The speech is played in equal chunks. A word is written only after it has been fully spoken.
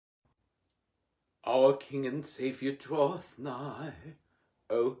Our King and Saviour draweth nigh.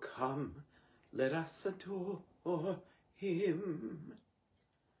 O come, let us adore him.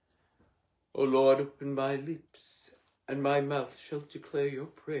 O Lord, open my lips, and my mouth shall declare your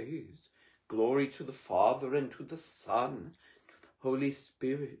praise. Glory to the Father, and to the Son, and to the Holy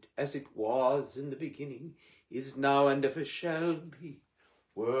Spirit, as it was in the beginning, is now, and ever shall be,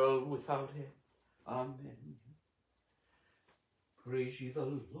 world without end. Amen. Praise ye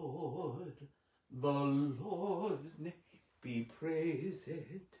the Lord. The Lord's name be praised.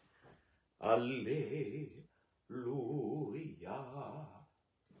 Alleluia.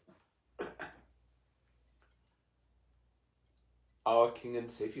 Our King and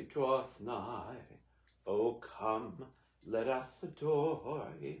Saviour draweth nigh. O come, let us adore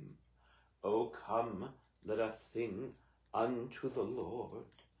him. O come, let us sing unto the Lord.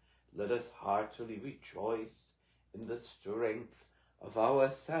 Let us heartily rejoice in the strength of our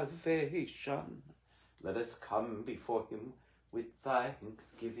salvation. Let us come before him with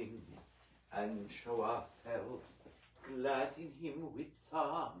thanksgiving, and show ourselves glad in him with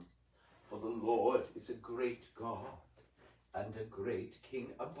psalm. For the Lord is a great God, and a great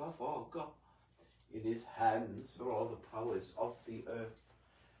King above all God. In his hands are all the powers of the earth,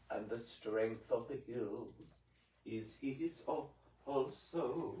 and the strength of the hills is his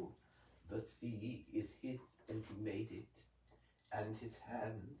also. The sea is his, and he made it, and his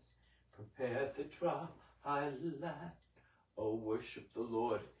hands prepared the dry land. O worship the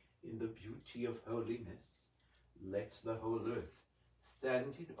Lord in the beauty of holiness. Let the whole earth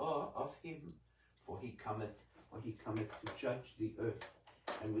stand in awe of him, for he cometh to judge the earth,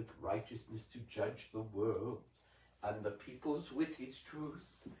 and with righteousness to judge the world, and the peoples with his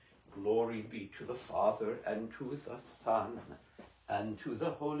truth. Glory be to the Father, and to the Son, and to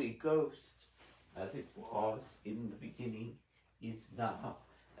the Holy Ghost, as it was in the beginning, is now,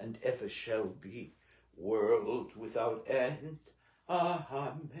 and ever shall be, world without end.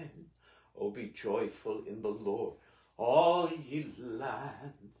 Amen. O be joyful in the Lord, all ye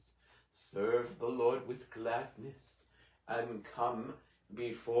lands. Serve the Lord with gladness, and come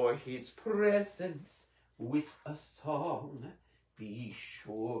before his presence with a song. Be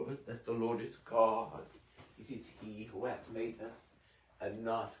sure that the Lord is God. It is he who hath made us, and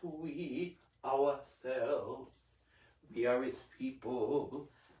not we ourselves. We are his people,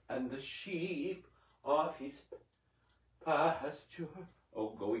 and the sheep of his pasture. O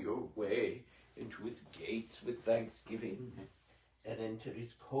go your way into his gates with thanksgiving, and enter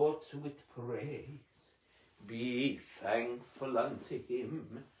his courts with praise. Be thankful unto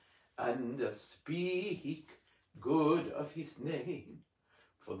him, and speak good of his name.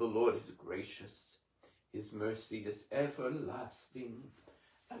 For the Lord is gracious, his mercy is everlasting,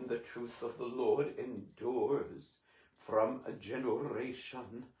 and the truth of the Lord endures from a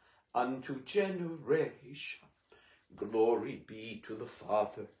generation unto generation. Glory be to the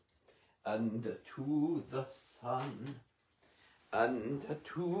Father, and to the Son, and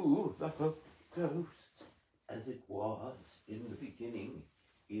to the Ghost, as it was in the beginning,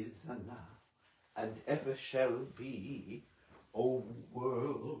 is now, and ever shall be, O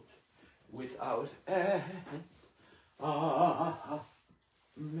world without end. Amen.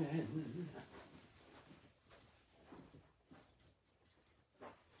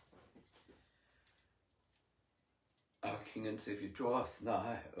 Our King and Saviour draweth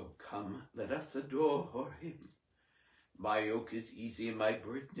nigh. O come, let us adore him. My yoke is easy and my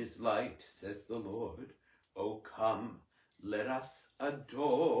burden is light, says the Lord. O come, let us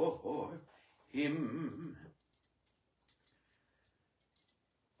adore him.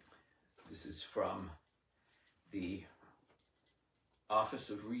 This is from the Office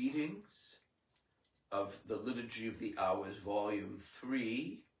of Readings of the Liturgy of the Hours, Volume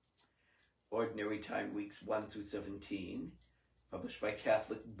 3, Ordinary Time, Weeks 1 through 17, published by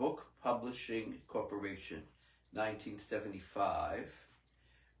Catholic Book Publishing Corporation, 1975,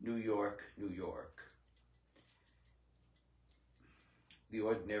 New York, New York. The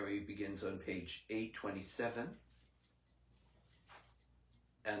Ordinary begins on page 827,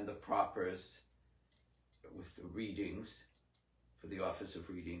 and the Propers, with the readings for the Office of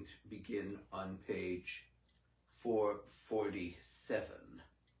Readings, begin on page 447.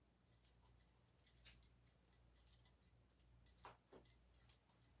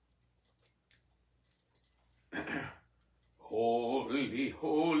 Holy,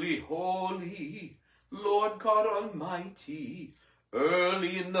 holy, holy, Lord God Almighty,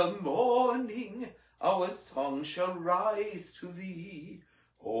 early in the morning our song shall rise to thee.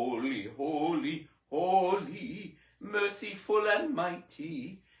 Holy, holy, holy, merciful and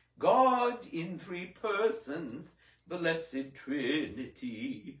mighty, God in three persons, blessed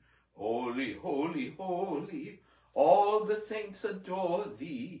Trinity. Holy, holy, holy, all the saints adore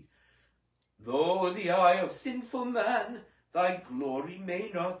thee. Though the eye of sinful man thy glory may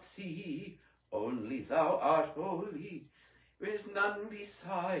not see, only thou art holy. There is none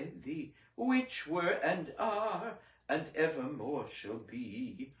beside thee, which were and are, and evermore shall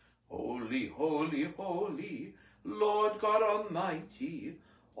be. Holy, holy, holy, Lord God Almighty,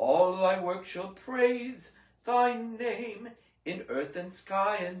 all thy works shall praise thy name in earth and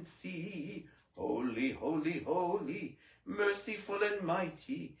sky and sea. Holy, holy, holy, merciful and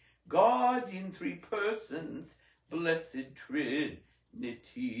mighty, God in three persons, blessed Trinity.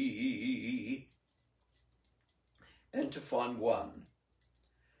 Antiphon 1.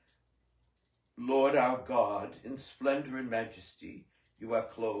 Lord our God, in splendor and majesty, you are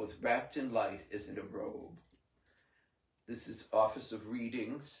clothed, wrapped in light as in a robe. This is Office of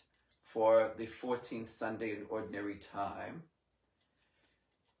Readings for the 14th Sunday in Ordinary Time,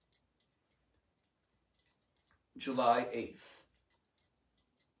 July 8th,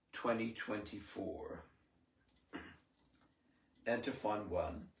 2024. Antiphon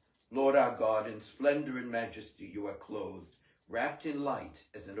 1. Lord our God, in splendor and majesty you are clothed, wrapped in light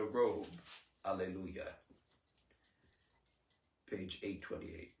as in a robe. Alleluia. Page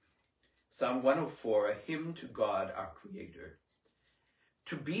 828. Psalm 104, a hymn to God our Creator.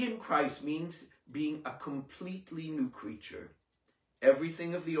 To be in Christ means being a completely new creature.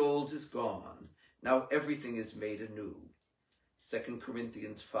 Everything of the old is gone. Now everything is made anew. 2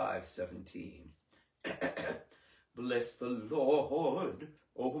 Corinthians 5:17. Bless the Lord,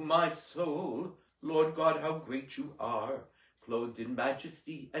 O my soul. Lord God, how great you are, clothed in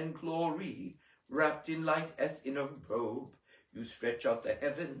majesty and glory, wrapped in light as in a robe. You stretch out the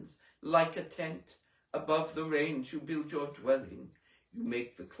heavens like a tent. Above the range you build your dwelling. You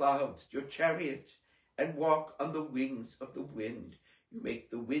make the clouds your chariot and walk on the wings of the wind. You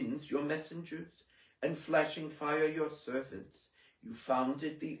make the winds your messengers and flashing fire your servants. You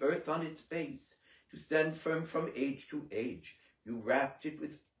founded the earth on its base to stand firm from age to age. You wrapped it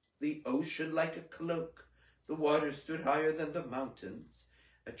with the ocean like a cloak. The waters stood higher than the mountains.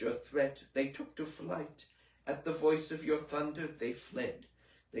 At your threat they took to flight. At the voice of your thunder they fled.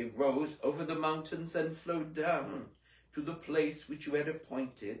 They rose over the mountains and flowed down to the place which you had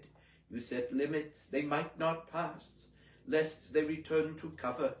appointed. You set limits they might not pass, lest they return to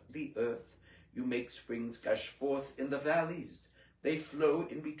cover the earth. You make springs gush forth in the valleys. They flow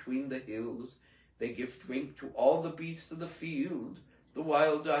in between the hills. They give drink to all the beasts of the field. The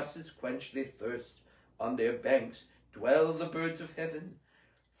wild asses quench their thirst. On their banks dwell the birds of heaven.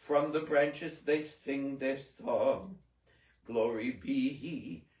 From the branches they sing their song. Glory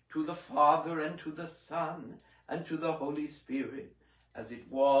be to the Father, and to the Son, and to the Holy Spirit, as it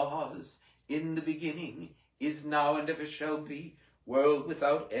was in the beginning, is now, and ever shall be, world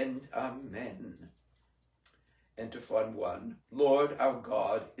without end. Amen. Antiphon 1. Lord our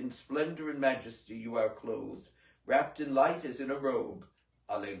God, in splendor and majesty you are clothed, wrapped in light as in a robe.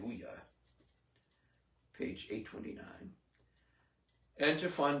 Alleluia. Page 829.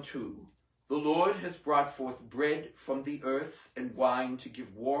 Antiphon 2. The Lord has brought forth bread from the earth and wine to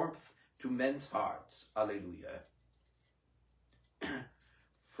give warmth to men's hearts. Alleluia.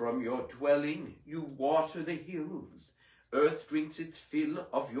 From your dwelling you water the hills. Earth drinks its fill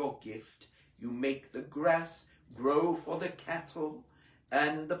of your gift. You make the grass grow for the cattle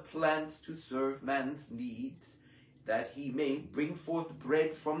and the plants to serve man's needs, that he may bring forth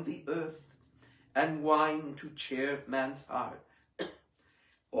bread from the earth and wine to cheer man's heart,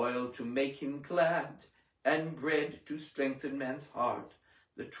 oil to make him glad, and bread to strengthen man's heart.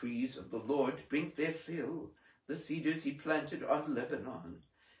 The trees of the Lord drink their fill, the cedars he planted on Lebanon.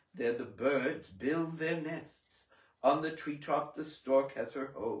 There the birds build their nests. On the treetop the stork has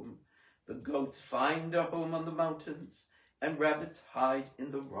her home. The goats find a home on the mountains, and rabbits hide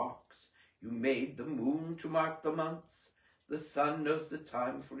in the rocks. You made the moon to mark the months. The sun knows the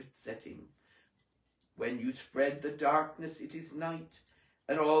time for its setting. When you spread the darkness, it is night,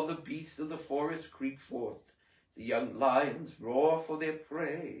 and all the beasts of the forest creep forth. The young lions roar for their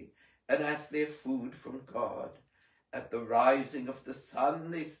prey, and ask their food from God. At the rising of the sun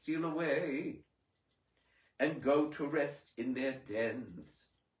they steal away, and go to rest in their dens.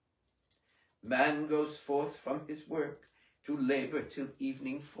 Man goes forth from his work to labor till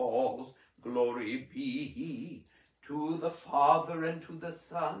evening falls. Glory be to the Father, and to the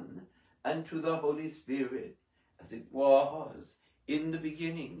Son, and to the Holy Spirit, as it was in the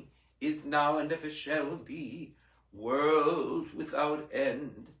beginning, is now, and ever shall be, world without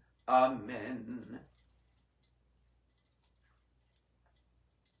end. Amen.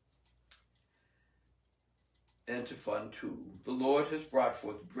 Antiphon 2. The Lord has brought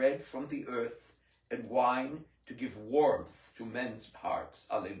forth bread from the earth and wine to give warmth to men's hearts.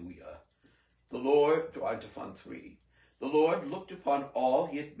 Alleluia. The Lord, to Antiphon 3. The Lord looked upon all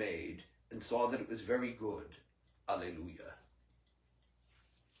he had made and saw that it was very good. Alleluia.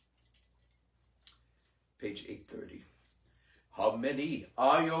 Page 830. How many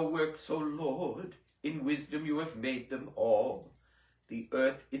are your works, O Lord? In wisdom you have made them all. The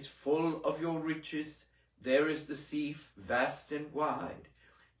earth is full of your riches. There is the sea vast and wide.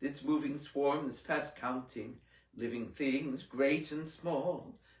 Its moving swarms past counting, living things great and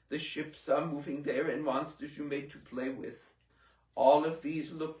small. The ships are moving there and monsters you made to play with. All of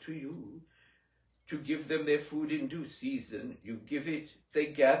these look to you to give them their food in due season. You give it, they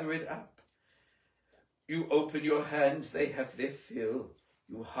gather it up. You open your hands, they have their fill.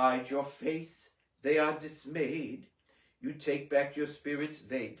 You hide your face, they are dismayed. You take back your spirits,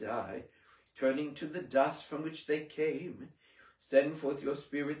 they die, turning to the dust from which they came. Send forth your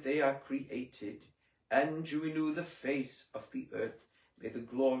spirit, they are created, and you renew the face of the earth. May the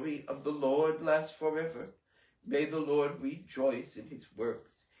glory of the Lord last forever. May the Lord rejoice in his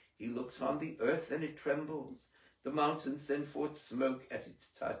works. He looks on the earth and it trembles. The mountains send forth smoke at its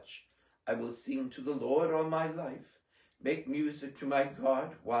touch. I will sing to the Lord all my life. Make music to my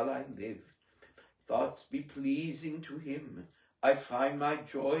God while I live. Thoughts be pleasing to him. I find my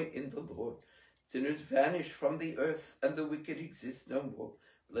joy in the Lord. Sinners vanish from the earth, and the wicked exist no more.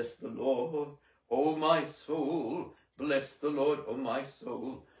 Bless the Lord, O my soul. Bless the Lord, O my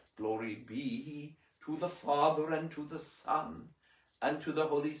soul. Glory be to the Father, and to the Son, and to the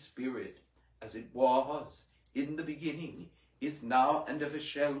Holy Spirit, as it was in the beginning, is now, and ever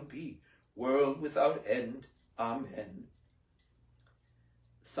shall be, world without end. Amen.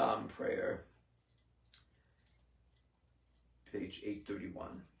 Psalm Prayer, page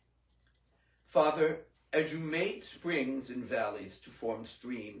 831. Father, as you made springs and valleys to form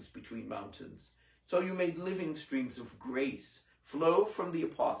streams between mountains, so you made living streams of grace flow from the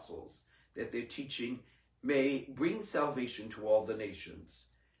apostles, that their teaching may bring salvation to all the nations.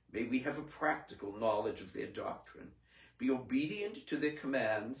 May we have a practical knowledge of their doctrine, be obedient to their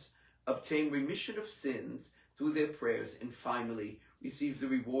commands, obtain remission of sins through their prayers, and finally receive the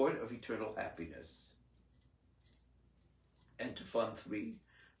reward of eternal happiness. Antiphon 3.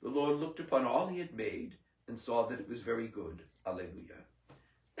 The Lord looked upon all he had made and saw that it was very good. Alleluia.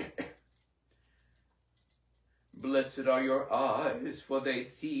 Blessed are your eyes, for they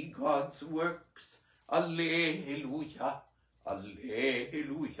see God's works. Alleluia.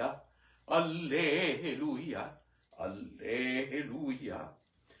 Alleluia. Alleluia. Alleluia.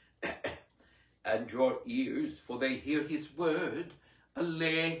 And your ears, for they hear his word.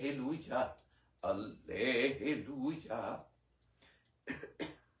 Alleluia. Alleluia.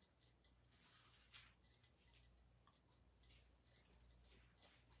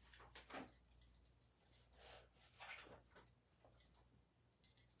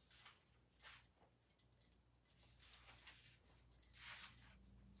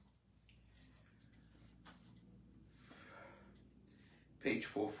 Page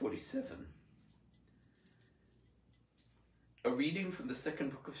 447. A reading from the second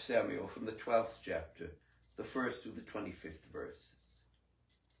book of Samuel, from the 12th chapter, the 1st through the 25th verses.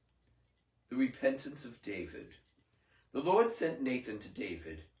 The repentance of David. The Lord sent Nathan to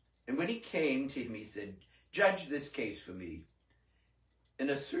David, and when he came to him, he said, "Judge this case for me.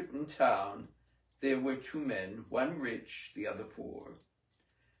 In a certain town there were two men, one rich, the other poor.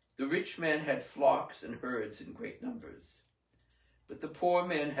 The rich man had flocks and herds in great numbers. But the poor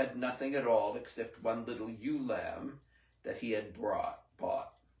man had nothing at all except one little ewe lamb that he had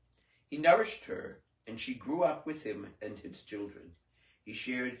bought. He nourished her, and she grew up with him and his children. He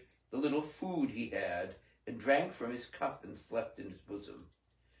shared the little food he had, and drank from his cup and slept in his bosom.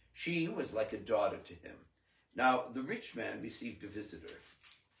 She was like a daughter to him. Now the rich man received a visitor,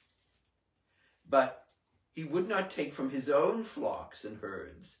 but he would not take from his own flocks and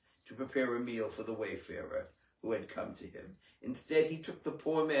herds to prepare a meal for the wayfarer who had come to him. Instead, he took the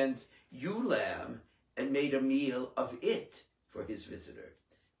poor man's ewe lamb and made a meal of it for his visitor.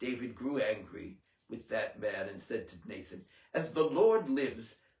 David grew angry with that man and said to Nathan, "As the Lord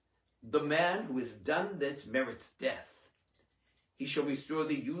lives, the man who has done this merits death. He shall restore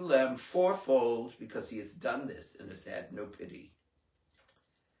the ewe lamb fourfold because he has done this and has had no pity."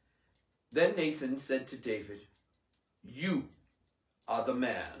 Then Nathan said to David, "You are the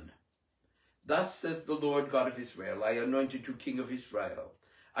man. Thus says the Lord God of Israel, I anointed you king of Israel.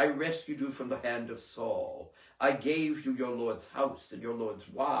 I rescued you from the hand of Saul. I gave you your Lord's house and your Lord's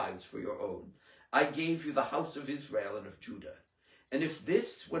wives for your own. I gave you the house of Israel and of Judah. And if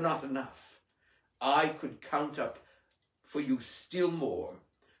this were not enough, I could count up for you still more.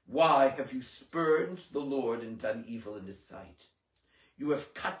 Why have you spurned the Lord and done evil in his sight? You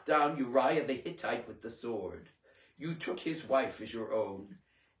have cut down Uriah the Hittite with the sword. You took his wife as your own,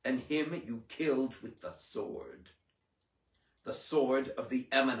 and him you killed with the sword of the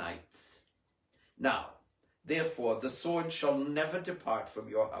Ammonites. Now, therefore, the sword shall never depart from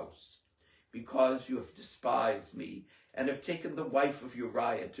your house, because you have despised me, and have taken the wife of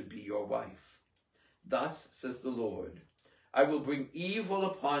Uriah to be your wife. Thus says the Lord, I will bring evil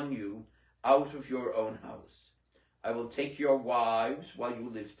upon you out of your own house. I will take your wives while you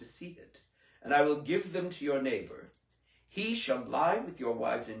live to see it, and I will give them to your neighbor. He shall lie with your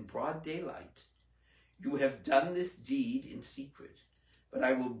wives in broad daylight. You have done this deed in secret, but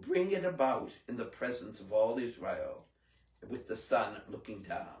I will bring it about in the presence of all Israel, with the sun looking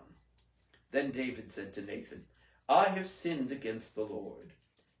down. Then David said to Nathan, I have sinned against the Lord.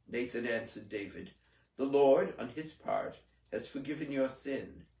 Nathan answered David, the Lord, on his part, has forgiven your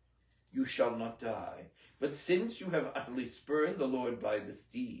sin. You shall not die. But since you have utterly spurned the Lord by this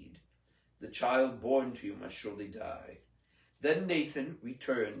deed, the child born to you must surely die. Then Nathan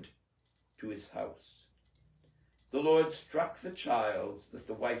returned to his house. The Lord struck the child that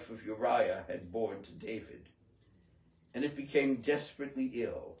the wife of Uriah had borne to David, and it became desperately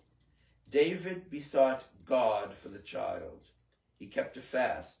ill. David besought God for the child. He kept a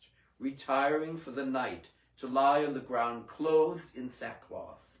fast, retiring for the night to lie on the ground clothed in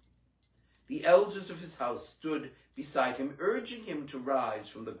sackcloth. The elders of his house stood beside him, urging him to rise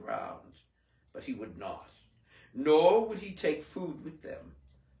from the ground, but he would not, nor would he take food with them.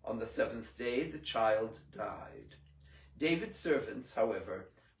 On the seventh day the child died. David's servants, however,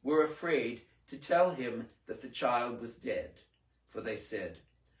 were afraid to tell him that the child was dead, for they said,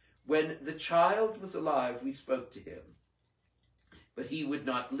 when the child was alive we spoke to him, but he would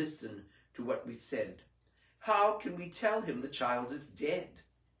not listen to what we said. How can we tell him the child is dead?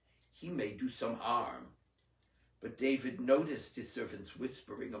 He may do some harm. But David noticed his servants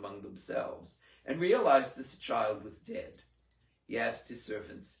whispering among themselves and realized that the child was dead. He asked his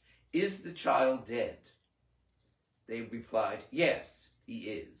servants, is the child dead? They replied, yes, he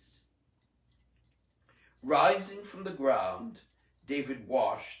is. Rising from the ground, David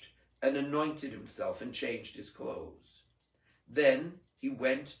washed and anointed himself and changed his clothes. Then he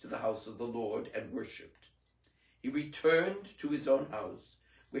went to the house of the Lord and worshipped. He returned to his own house,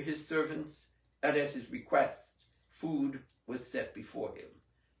 where his servants, and at his request, food was set before him.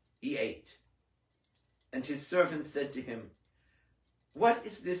 He ate. And his servants said to him, what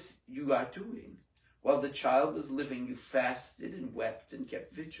is this you are doing? While the child was living, you fasted and wept and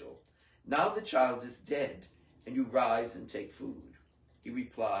kept vigil. Now the child is dead, and you rise and take food. He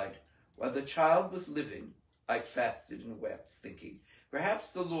replied, while the child was living, I fasted and wept, thinking, perhaps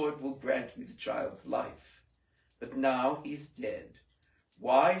the Lord will grant me the child's life. But now he is dead.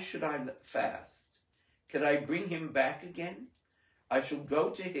 Why should I fast? Can I bring him back again? I shall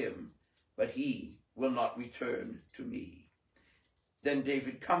go to him, but he will not return to me. Then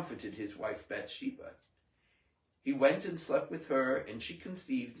David comforted his wife Bathsheba. He went and slept with her, and she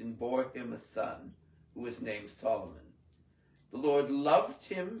conceived and bore him a son, who was named Solomon. The Lord loved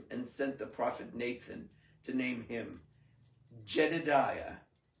him and sent the prophet Nathan to name him Jedediah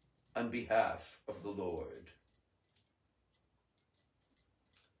on behalf of the Lord.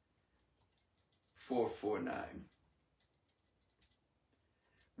 449.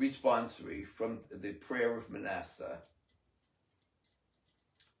 Responsory from the prayer of Manasseh,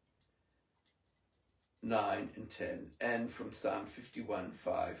 9 and 10, and from Psalm 51,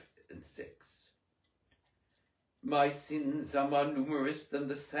 5 and 6. My sins are more numerous than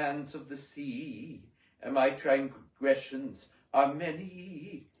the sands of the sea, and my transgressions are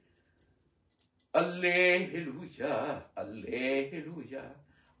many. Alleluia, alleluia.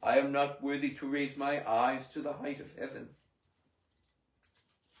 I am not worthy to raise my eyes to the height of heaven.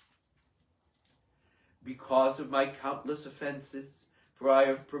 Because of my countless offenses, for I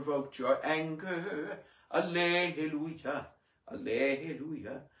have provoked your anger. Alleluia,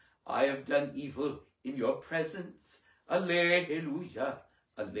 alleluia. I have done evil in your presence. Alleluia,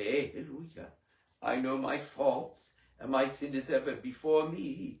 alleluia. I know my faults, and my sin is ever before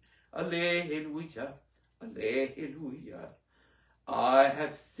me. Alleluia, alleluia. I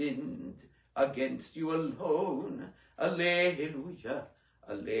have sinned against you alone. Alleluia,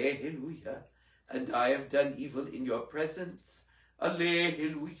 alleluia. And I have done evil in your presence.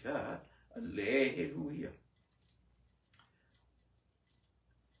 Alleluia, alleluia.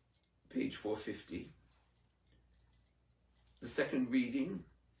 Page 450. The second reading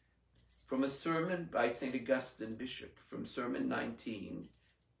from a sermon by St. Augustine, Bishop, from Sermon 19,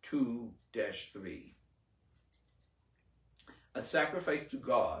 2-3. A sacrifice to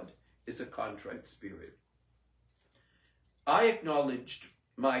God is a contrite spirit. I acknowledged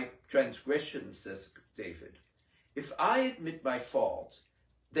my transgression, says David. If I admit my fault,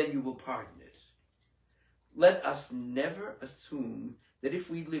 then you will pardon it. Let us never assume that if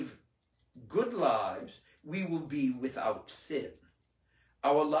we live good lives, we will be without sin.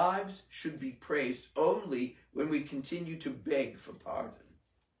 Our lives should be praised only when we continue to beg for pardon.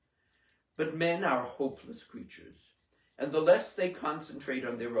 But men are hopeless creatures, and the less they concentrate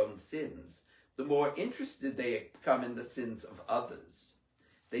on their own sins, the more interested they become in the sins of others.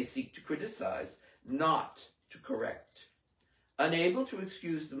 They seek to criticize, not to correct. Unable to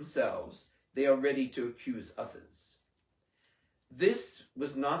excuse themselves, they are ready to accuse others. This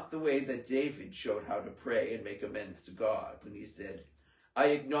was not the way that David showed how to pray and make amends to God when he said, I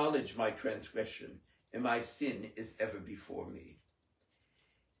acknowledge my transgression, and my sin is ever before me.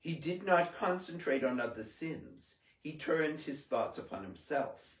 He did not concentrate on other sins. He turned his thoughts upon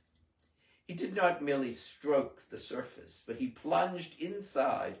himself. He did not merely stroke the surface, but he plunged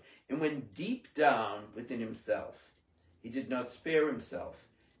inside and went deep down within himself. He did not spare himself,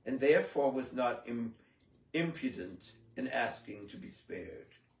 and therefore was not impudent in asking to be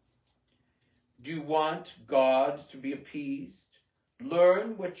spared. Do you want God to be appeased?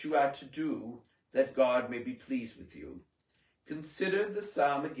 Learn what you are to do, that God may be pleased with you. Consider the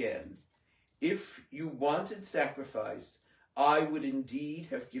psalm again. If you wanted sacrifice, I would indeed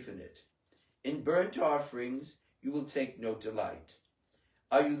have given it. In burnt offerings you will take no delight.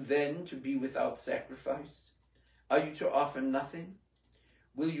 Are you then to be without sacrifice? Are you to offer nothing?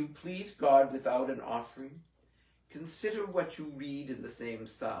 Will you please God without an offering? Consider what you read in the same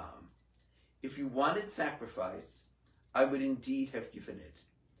psalm. If you wanted sacrifice, I would indeed have given it.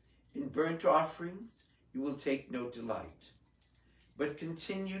 In burnt offerings you will take no delight. But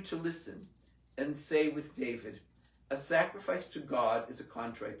continue to listen and say with David, a sacrifice to God is a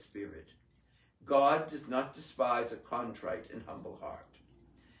contrite spirit. God does not despise a contrite and humble heart.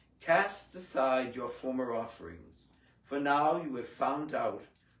 Cast aside your former offerings, for now you have found out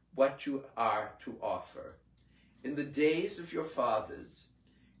what you are to offer. In the days of your fathers,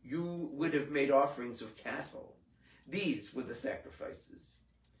 you would have made offerings of cattle. These were the sacrifices.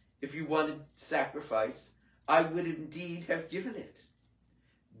 If you wanted sacrifice, I would indeed have given it.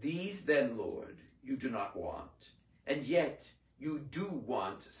 These then, Lord, you do not want, and yet you do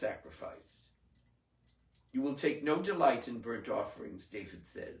want sacrifice. You will take no delight in burnt offerings, David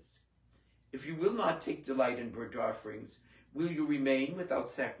says. If you will not take delight in burnt offerings, will you remain without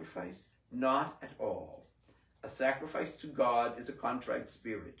sacrifice? Not at all. A sacrifice to God is a contrite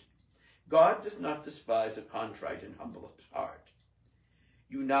spirit. God does not despise a contrite and humble heart.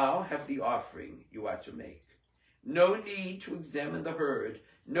 You now have the offering you are to make. No need to examine the herd,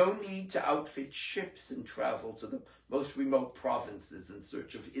 no need to outfit ships and travel to the most remote provinces in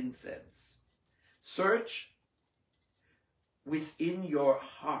search of incense. Search within your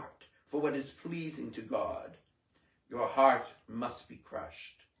heart for what is pleasing to God. Your heart must be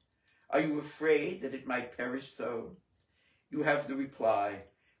crushed. Are you afraid that it might perish so? You have the reply,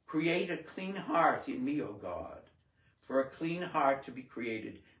 create a clean heart in me, O God. For a clean heart to be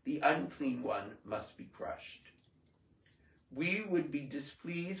created, the unclean one must be crushed. We would be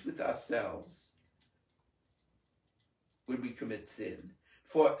displeased with ourselves when we commit sin,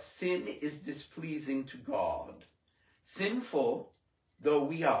 for sin is displeasing to God. Sinful though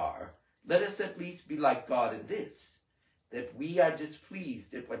we are, let us at least be like God in this, that we are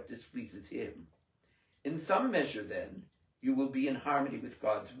displeased at what displeases him. In some measure, then, you will be in harmony with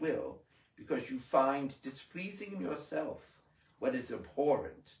God's will, because you find displeasing in yourself what is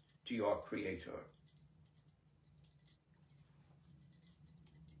abhorrent to your Creator.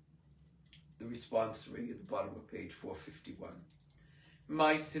 The responsory at the bottom of page 451.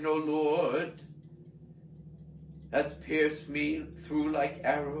 My sin, O Lord, has pierced me through like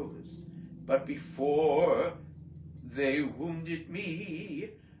arrows, but before they wounded me.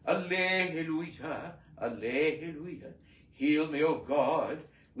 Alleluia, alleluia. Heal me, O God,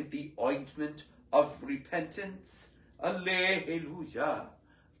 with the ointment of repentance. Alleluia,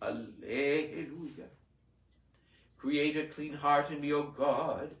 alleluia. Create a clean heart in me, O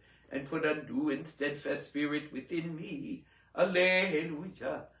God, and put a new and steadfast spirit within me.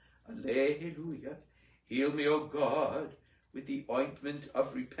 Alleluia, alleluia. Heal me, O God, with the ointment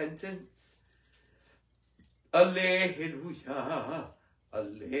of repentance. Alleluia,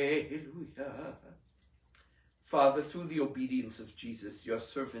 alleluia. Father, through the obedience of Jesus, your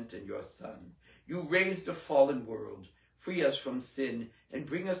servant and your Son, you raised a fallen world, free us from sin, and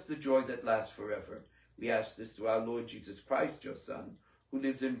bring us the joy that lasts forever. We ask this through our Lord Jesus Christ, your Son, who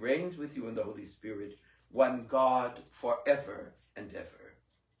lives and reigns with you in the Holy Spirit, one God, forever and ever.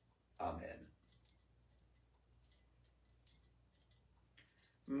 Amen.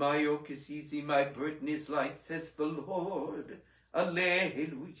 My yoke is easy, my burden is light, says the Lord.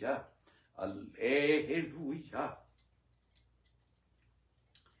 Alleluia. Alleluia.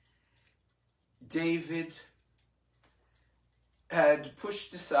 David had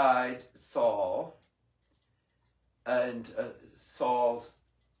pushed aside Saul and Saul's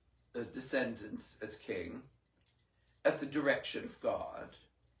descendants as king at the direction of God,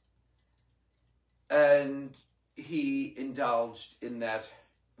 and he indulged in that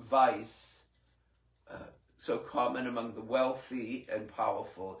vice so common among the wealthy and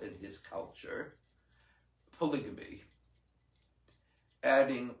powerful in his culture, polygamy,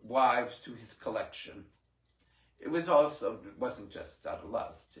 adding wives to his collection. It wasn't just out of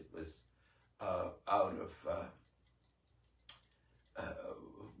lust, it was out of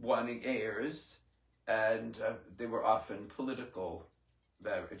wanting heirs, and they were often political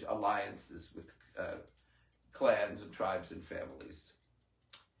marriage alliances with clans and tribes and families.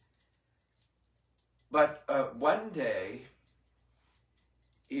 But one day,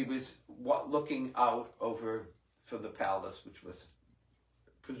 he was looking out over from the palace, which was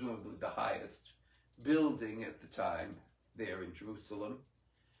presumably the highest building at the time there in Jerusalem.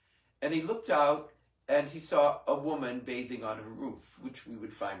 And he looked out and he saw a woman bathing on a roof, which we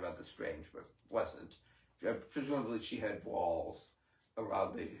would find rather strange, but wasn't. Presumably she had walls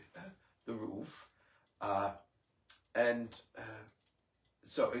around the roof. And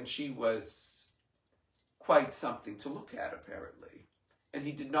she was quite something to look at, apparently. And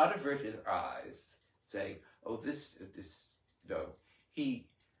he did not avert his eyes, saying, oh, no. He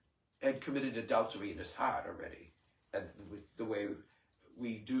had committed adultery in his heart already, and with the way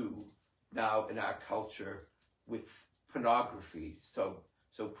we do now in our culture with pornography so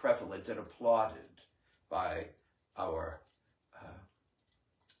prevalent and applauded by our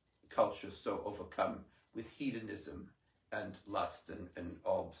culture so overcome with hedonism and lust and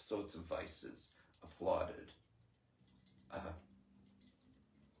all sorts of vices applauded.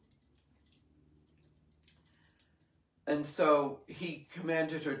 And so he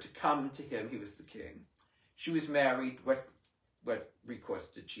commanded her to come to him. He was the king. She was married. What recourse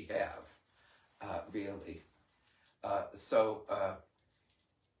did she have, really?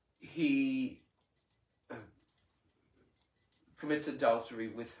 He commits adultery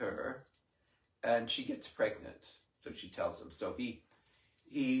with her, and she gets pregnant. So she tells him. So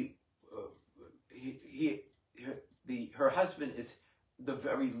her husband is the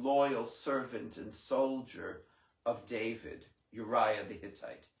very loyal servant and soldier of David, Uriah the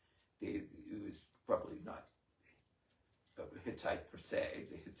Hittite. He was probably not a Hittite per se.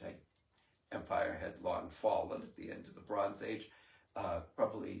 The Hittite Empire had long fallen at the end of the Bronze Age.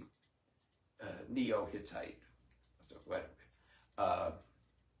 Probably Neo-Hittite,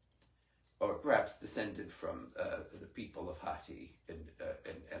 or perhaps descended from the people of Hatti in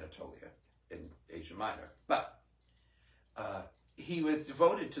Anatolia, in Asia Minor. But he was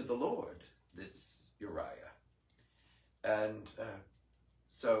devoted to the Lord, this Uriah. And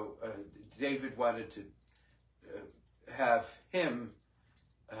so David wanted to have him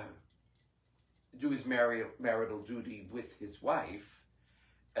do his marital duty with his wife,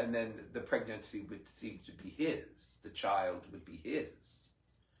 and then the pregnancy would seem to be his. The child would be his.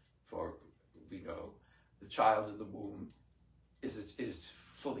 For we know the child in the womb is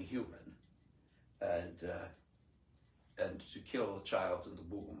fully human, and to kill a child in the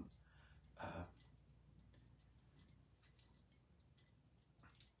womb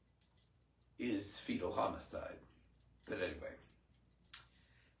is fetal homicide. But anyway,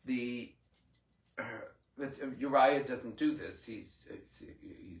 Uriah doesn't do this. He's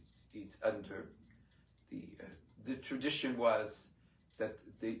under the tradition was that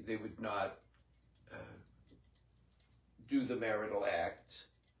they would not do the marital act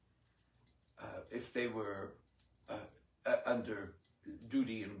if they were under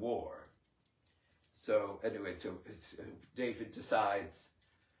duty in war. So anyway, David decides,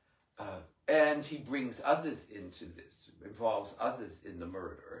 and he brings others into this, involves others in the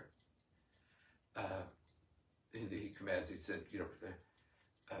murder. He commands, he said,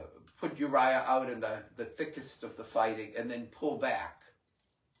 put Uriah out in the thickest of the fighting and then pull back.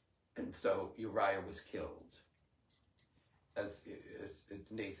 And so Uriah was killed, as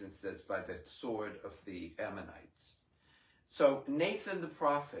Nathan says, by the sword of the Ammonites. So Nathan the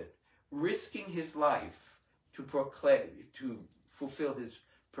prophet, risking his life to fulfill his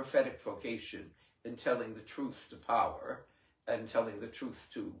prophetic vocation in telling the truth to power and telling the truth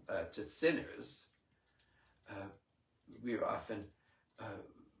to sinners. We are often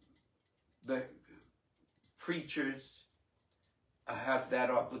the preachers have that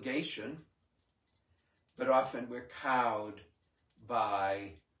obligation, but often we're cowed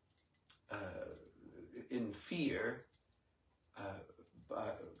by, in fear,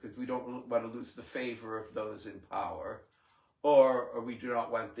 because we don't want to lose the favor of those in power, or we do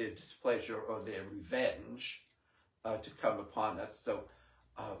not want their displeasure or their revenge to come upon us. So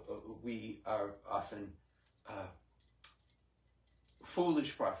we are often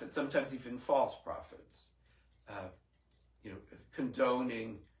foolish prophets, sometimes even false prophets,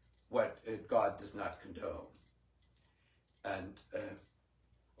 condoning what God does not condone, and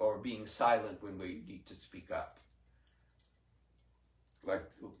or being silent when we need to speak up. Like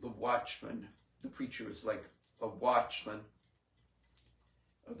the watchman, the preacher is like a watchman,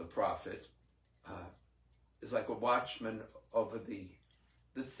 or the prophet is like a watchman over the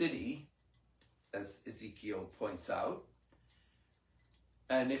city, as Ezekiel points out.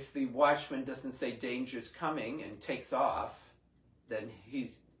 And if the watchman doesn't say danger's coming and takes off, then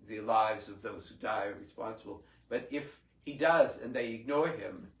the lives of those who die are responsible. But if he does and they ignore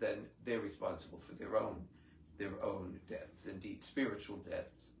him, then they're responsible for their own deaths, indeed spiritual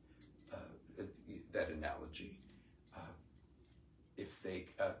deaths, that analogy, if they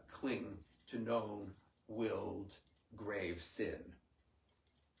cling to known, willed, grave sin.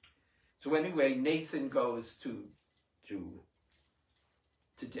 So anyway, Nathan goes to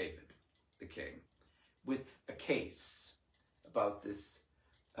David, the king, with a case about this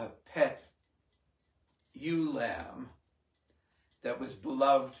pet ewe lamb that was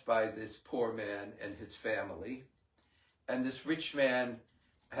beloved by this poor man and his family. And this rich man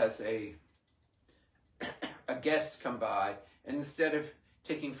has a guest come by, and instead of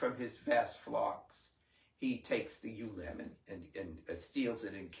taking from his vast flocks, he takes the ewe lamb and steals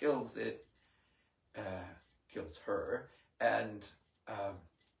it and kills it, kills her, and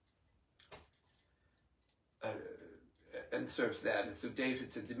serves that. And so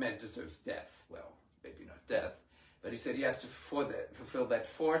David said the man deserves death. Well, maybe not death, but he said he has to fulfill that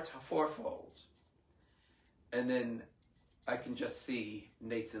fourfold. And then I can just see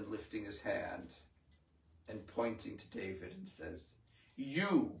Nathan lifting his hand and pointing to David and says,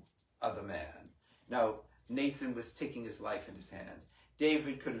 "You are the man." Now, Nathan was taking his life in his hand.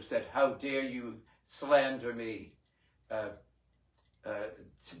 David could have said, "How dare you slander me?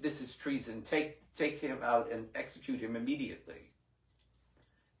 This is treason. Take him out and execute him immediately."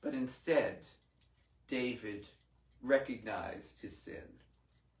 But instead, David recognized his sin.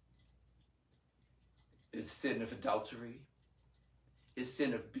 His sin of adultery, his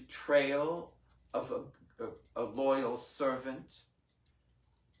sin of betrayal of a loyal servant,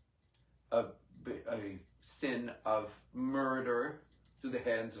 a sin of murder through the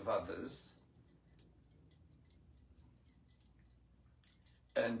hands of others,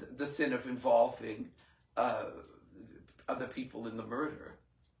 and the sin of involving other people in the murder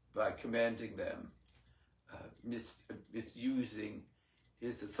by commanding them, misusing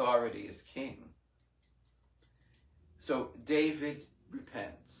his authority as king. So David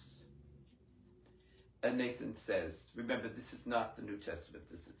repents. And Nathan says, remember, this is not the New Testament,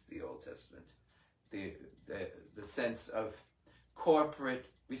 this is the Old Testament. The sense of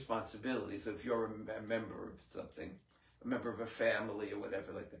corporate responsibility. So if you're a member of something, a member of a family or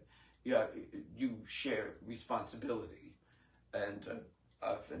whatever like that, you share responsibility. And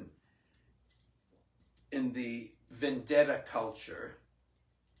often in the vendetta culture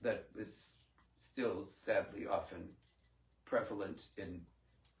that is still sadly often prevalent in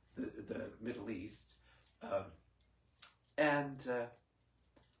the Middle East, and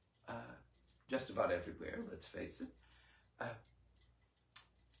just about everywhere, let's face it,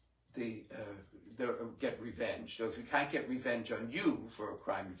 they get revenge. So if you can't get revenge on you for a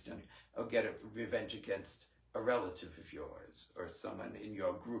crime you've done, I'll get a revenge against a relative of yours or someone in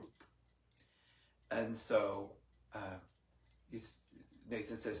your group. And so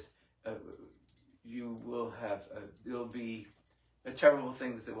Nathan says, you will have, there'll be terrible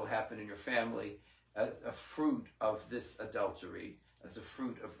things that will happen in your family as a fruit of this adultery, as a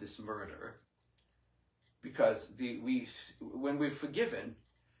fruit of this murder. Because when we're forgiven,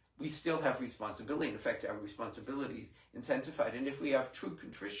 we still have responsibility. In fact, our responsibility is intensified. And if we have true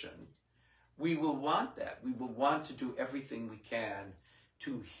contrition, we will want that. We will want to do everything we can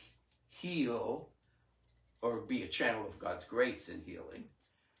to heal or be a channel of God's grace in healing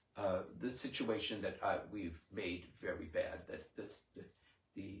the situation that we've made very bad,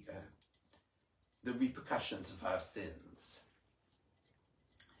 the repercussions of our sins.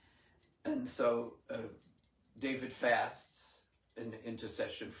 And so David fasts in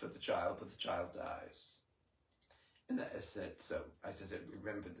intercession for the child, but the child dies. And I said, so as I said,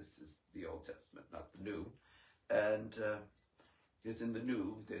 remember, this is the Old Testament, not the New. And because in the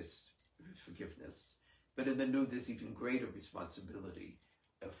New, there's forgiveness. But in the New, there's even greater responsibility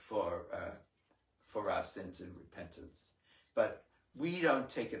for our sins and repentance. But we don't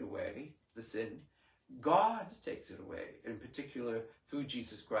take it away, the sin. God takes it away, in particular through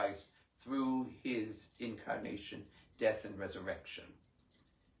Jesus Christ, through his incarnation, death, and resurrection,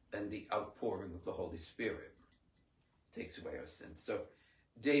 and the outpouring of the Holy Spirit takes away our sins. So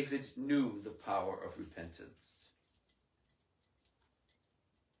David knew the power of repentance.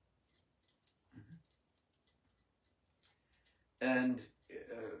 And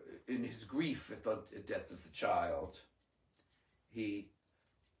in his grief at the death of the child, he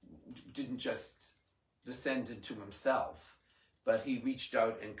didn't just descend into himself, but he reached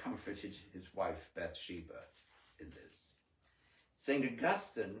out and comforted his wife Bathsheba in this. St.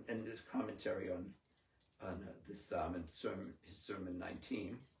 Augustine, in his commentary on this psalm, in his Sermon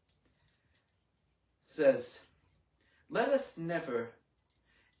 19, says, "Let us never,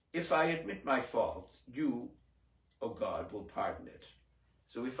 if I admit my fault, you, O God, will pardon it.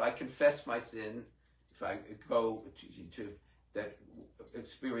 So if I confess my sin, if I go to that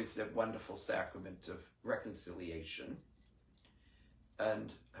experience that wonderful sacrament of reconciliation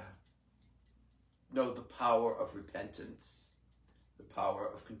and know the power of repentance, the power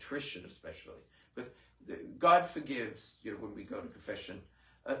of contrition especially. But God forgives, when we go to confession,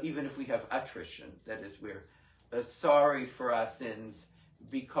 even if we have attrition, that is, we're sorry for our sins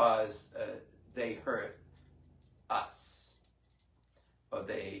because they hurt us, or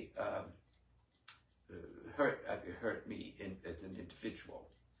they hurt me as an individual,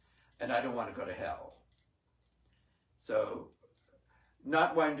 and I don't want to go to hell. So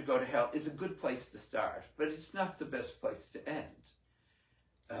not wanting to go to hell is a good place to start, but it's not the best place to end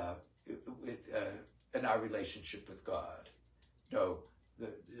in our relationship with God. No,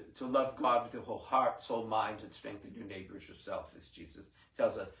 to love God with your whole heart, soul, mind, and strengthen your neighbor as yourself, as Jesus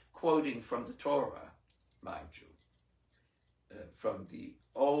tells us, quoting from the Torah, mind you, from the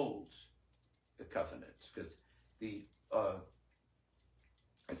Old Covenant, because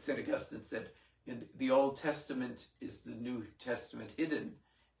as St. Augustine said, in the Old Testament is the New Testament hidden,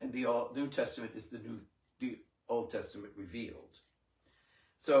 and the New Testament is the Old Testament revealed.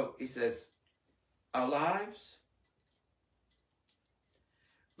 So he says, our lives,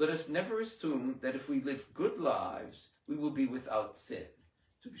 let us never assume that if we live good lives, we will be without sin.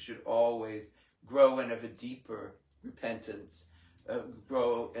 So we should always grow in ever deeper repentance,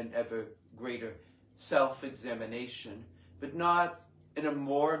 grow in ever greater self-examination, but not in a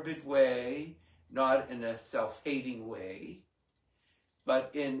morbid way, not in a self-hating way, but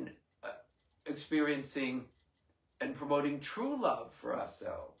in experiencing and promoting true love for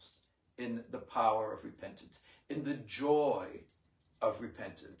ourselves in the power of repentance, in the joy of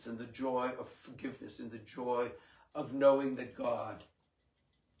repentance, in the joy of forgiveness, in the joy of knowing that God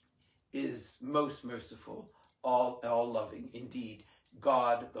is most merciful, all loving. Indeed,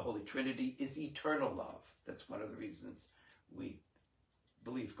 God, the Holy Trinity, is eternal love. That's one of the reasons we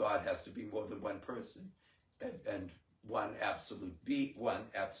believe God has to be more than one person and one absolute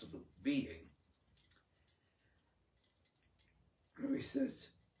being. He says,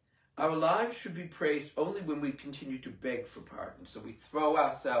 our lives should be praised only when we continue to beg for pardon. So we throw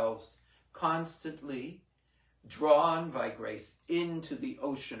ourselves constantly, drawn by grace, into the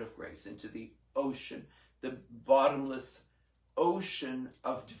ocean of grace, into the ocean, the bottomless ocean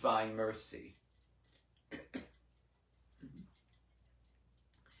of divine mercy.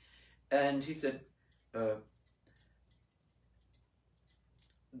 And he said, the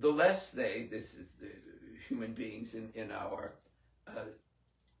less this is the human beings in our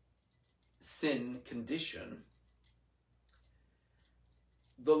sin condition,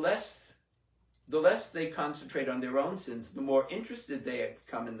 the less they concentrate on their own sins, the more interested they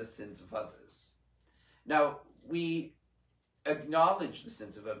become in the sins of others. Now, we acknowledge the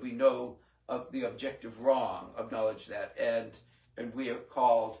sins of others. We know of the objective wrong, acknowledge that, and we are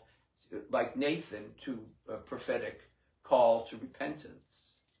called, like Nathan, to a prophetic call to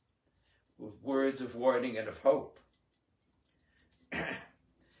repentance, with words of warning and of hope.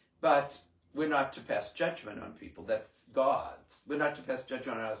 But we're not to pass judgment on people. That's God's. We're not to pass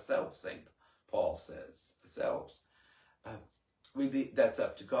judgment on ourselves, St. Paul says. That's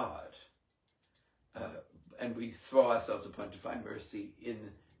up to God. And we throw ourselves upon divine mercy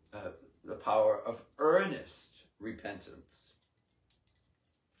in the power of earnest repentance.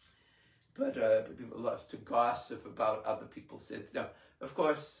 But people love to gossip about other people's sins. Now, of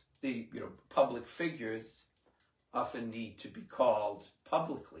course, the public figures often need to be called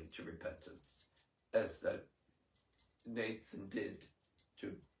publicly to repentance, as Nathan did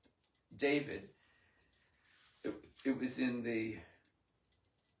to David, it was in the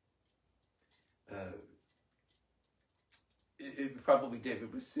probably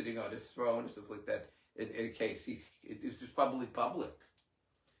David was sitting on his throne or something like that. In a case, it was probably public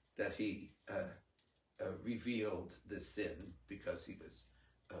that he revealed this sin because he was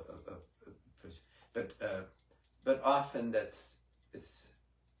but often it's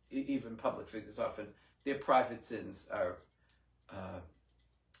even public figures. Often their private sins are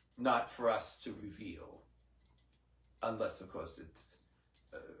not for us to reveal, unless of course it's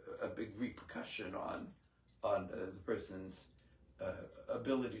a big repercussion on the person's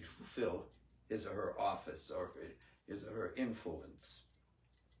ability to fulfill his or her office or his or her influence.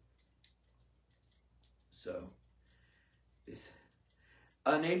 So,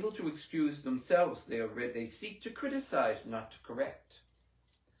 unable to excuse themselves, they seek to criticize, not to correct.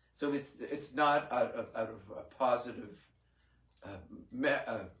 So it's not out of a positive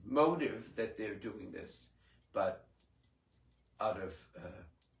motive that they're doing this, but out of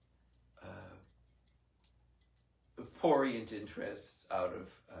prurient interests, out of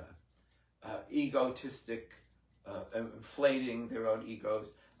egotistic, inflating their own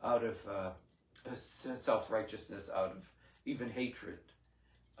egos, out of self-righteousness, out of even hatred,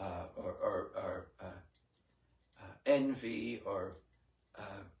 or envy, or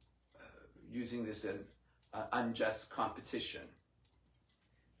using this in unjust competition.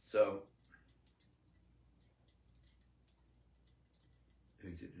 So,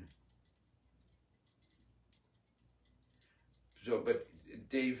 but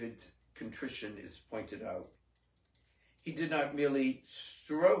David's contrition is pointed out. He did not merely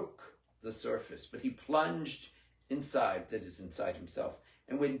stroke the surface, but he plunged inside, that is, inside himself,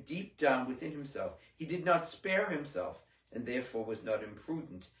 and went deep down within himself. He did not spare himself, and therefore was not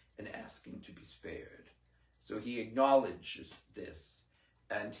imprudent in asking to be spared. So he acknowledges this,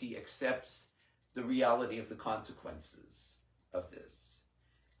 and he accepts the reality of the consequences of this.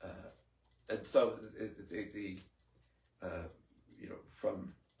 And so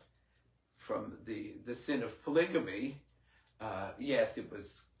from the sin of polygamy, yes, it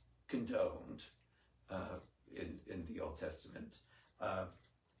was condoned in the Old Testament,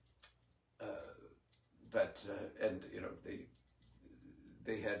 but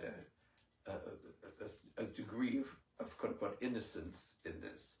they had a degree of quote unquote innocence in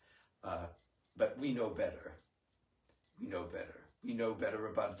this, but we know better. We know better. We know better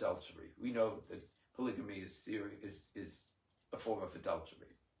about adultery. We know that polygamy is a form of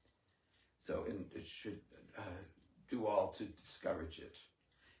adultery. So it should do all to discourage it,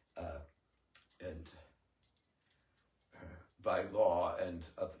 and by law and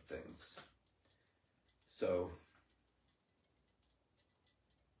other things. So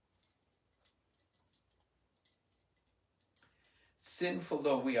sinful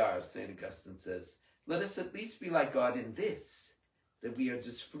though we are, St. Augustine says, let us at least be like God in this, that we are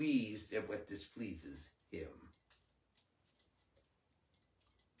displeased at what displeases him.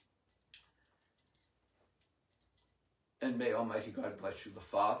 And may Almighty God bless you, the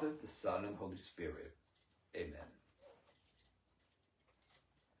Father, the Son, and Holy Spirit. Amen.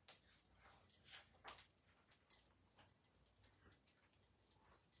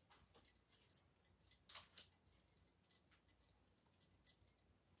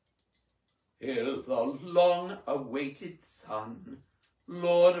 Hail the long-awaited Son,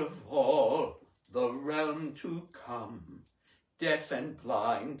 Lord of all the realm to come. Deaf and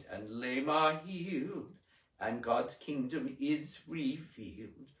blind and lame are healed, and God's kingdom is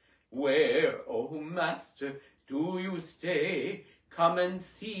revealed. Where, O Master, do you stay? Come and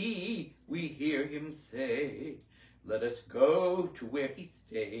see, we hear him say. Let us go to where he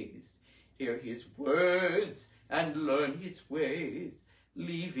stays, hear his words and learn his ways,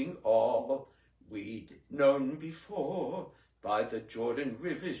 leaving all we'd known before by the Jordan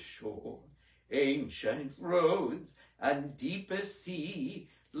River's shore. Ancient roads and deepest sea,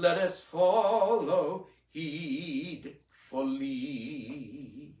 let us follow heedfully.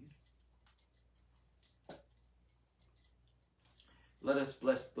 Let us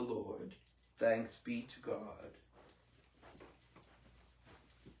bless the Lord. Thanks be to God.